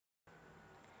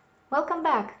Welcome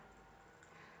back!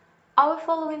 Our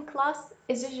following class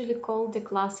is usually called the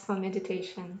class for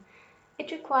meditation.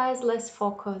 It requires less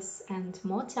focus and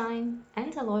more time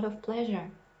and a lot of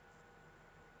pleasure.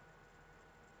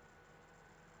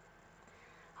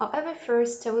 However,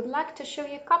 first I would like to show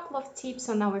you a couple of tips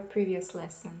on our previous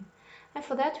lesson. And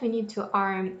for that we need to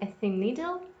arm a thin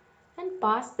needle and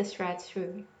pass the thread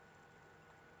through.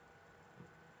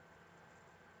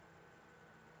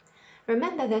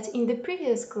 Remember that in the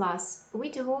previous class we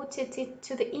devoted it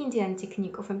to the Indian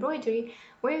technique of embroidery,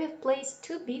 where we place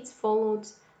two beads followed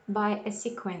by a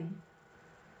sequin.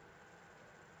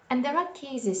 And there are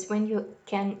cases when you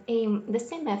can aim the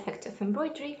same effect of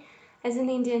embroidery as an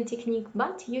Indian technique,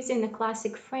 but using a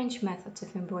classic French method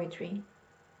of embroidery.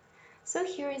 So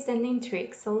here is an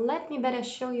intrigue, so let me better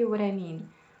show you what I mean.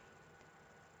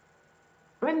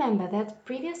 Remember that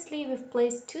previously we've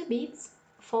placed two beads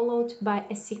followed by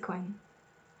a sequin.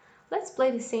 Let's play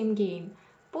the same game.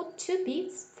 Put two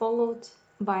beads followed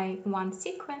by one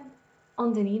sequin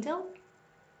on the needle.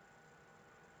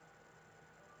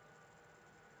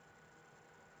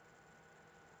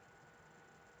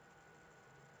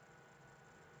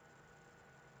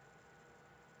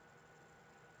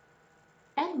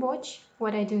 And watch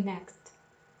what I do next.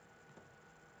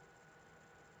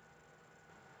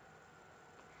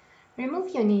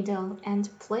 Remove your needle and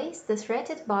place the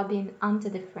threaded bobbin under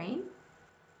the frame.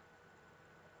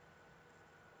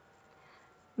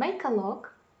 Make a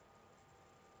lock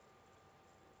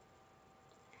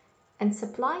and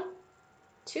supply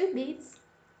two beads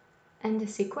and a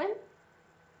sequin,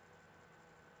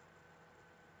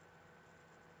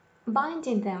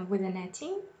 binding them with a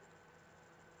netting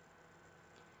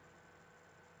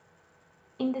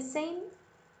in the same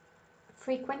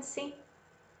frequency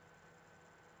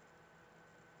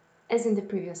as in the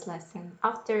previous lesson,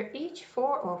 after each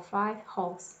 4 or 5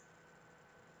 holes.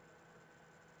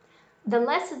 The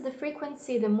less is the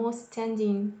frequency, the more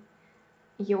standing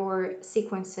your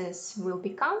sequences will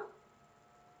become,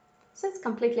 so it's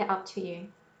completely up to you.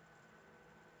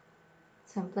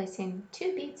 So I'm placing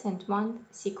two beads and one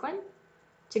sequin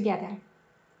together.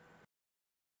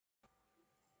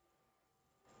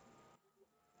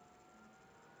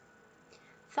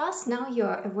 Thus now you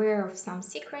are aware of some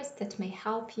secrets that may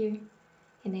help you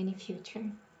in any future.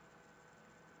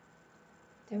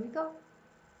 There we go.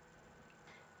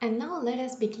 And now let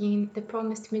us begin the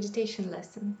promised meditation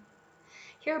lesson.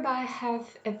 Hereby I have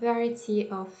a variety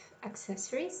of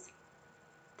accessories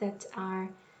that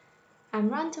I'm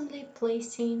randomly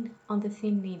placing on the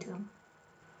thin needle.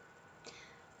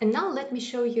 And now let me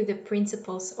show you the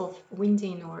principles of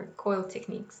winding or coil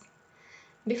techniques.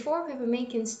 Before we were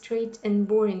making straight and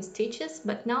boring stitches,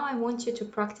 but now I want you to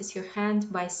practice your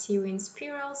hand by sewing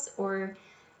spirals or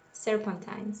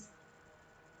serpentines.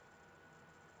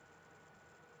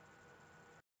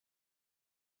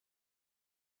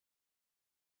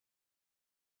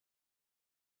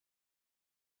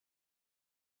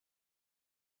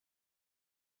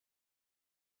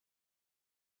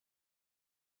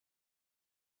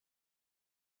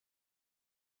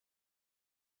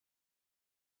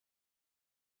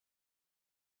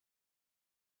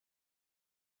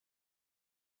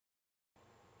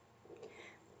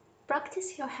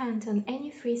 Practice your hand on any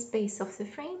free space of the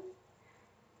frame,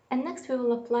 and next we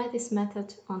will apply this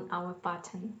method on our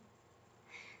pattern.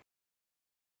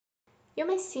 You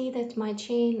may see that my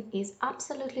chain is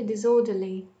absolutely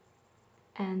disorderly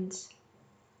and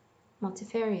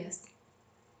multifarious.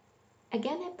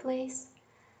 Again, I place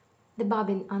the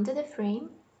bobbin under the frame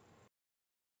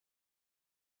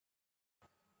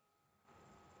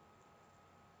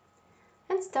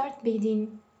and start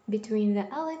beading between the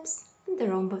ellipse and the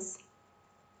rhombus.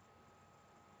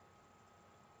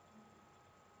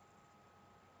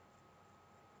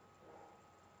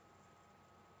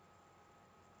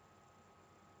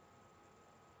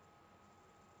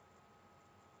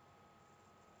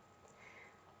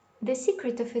 The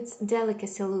secret of its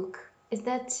delicacy look is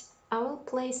that I will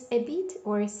place a bead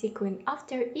or a sequin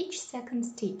after each second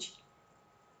stitch.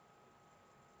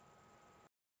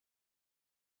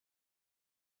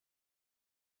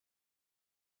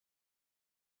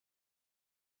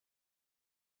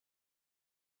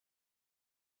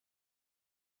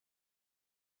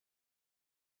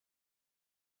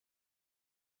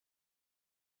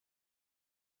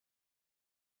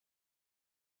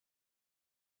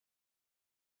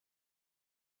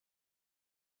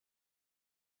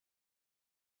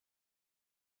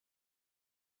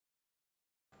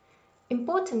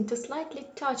 Important to slightly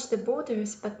touch the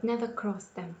borders but never cross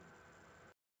them.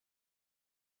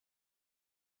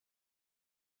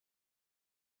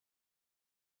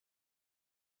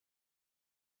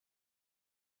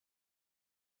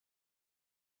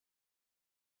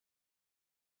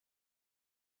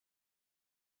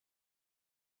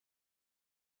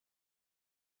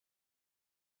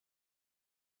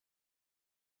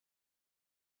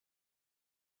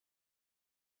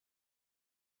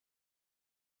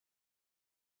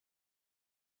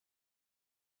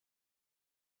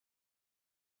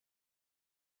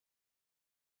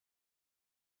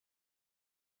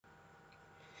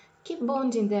 Keep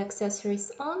bonding the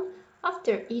accessories on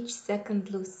after each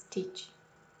second loose stitch.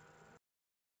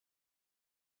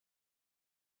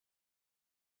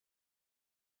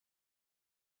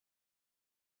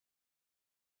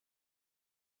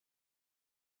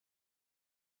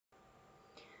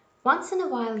 Once in a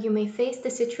while you may face the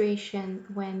situation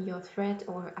when your thread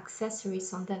or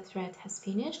accessories on that thread has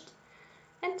finished,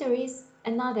 and there is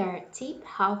another tip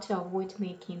how to avoid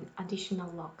making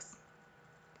additional locks.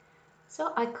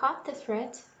 So I cut the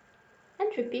thread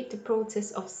and repeat the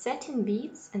process of setting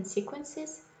beads and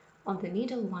sequences on the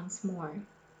needle once more.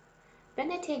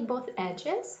 Then I take both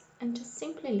edges and just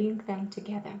simply link them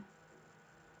together.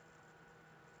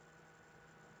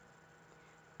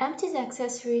 Empty the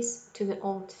accessories to the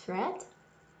old thread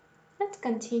and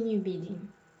continue beading.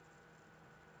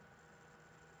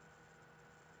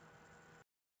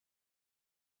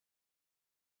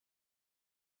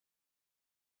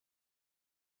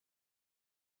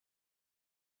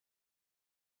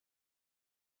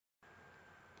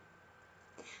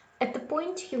 At the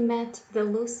point you met the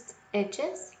loose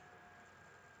edges,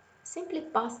 simply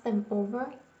pass them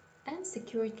over and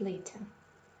secure it later.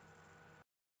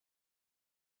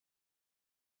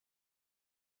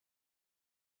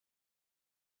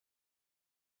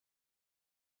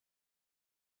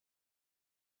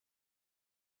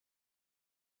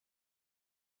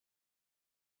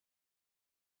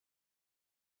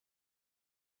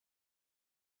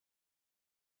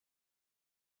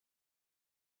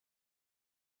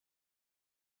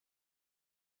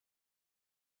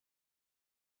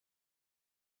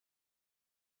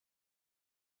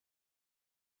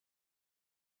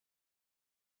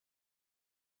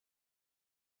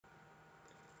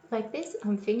 Like this,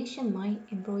 I'm finishing my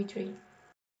embroidery.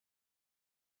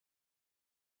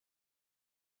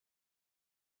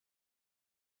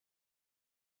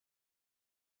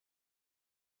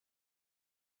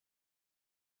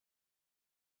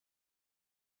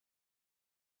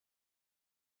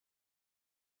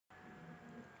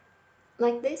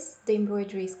 Like this, the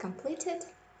embroidery is completed,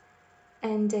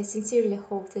 and I sincerely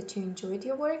hope that you enjoyed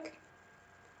your work.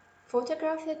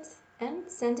 Photograph it and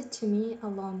send it to me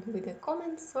along with the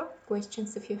comments or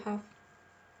questions if you have.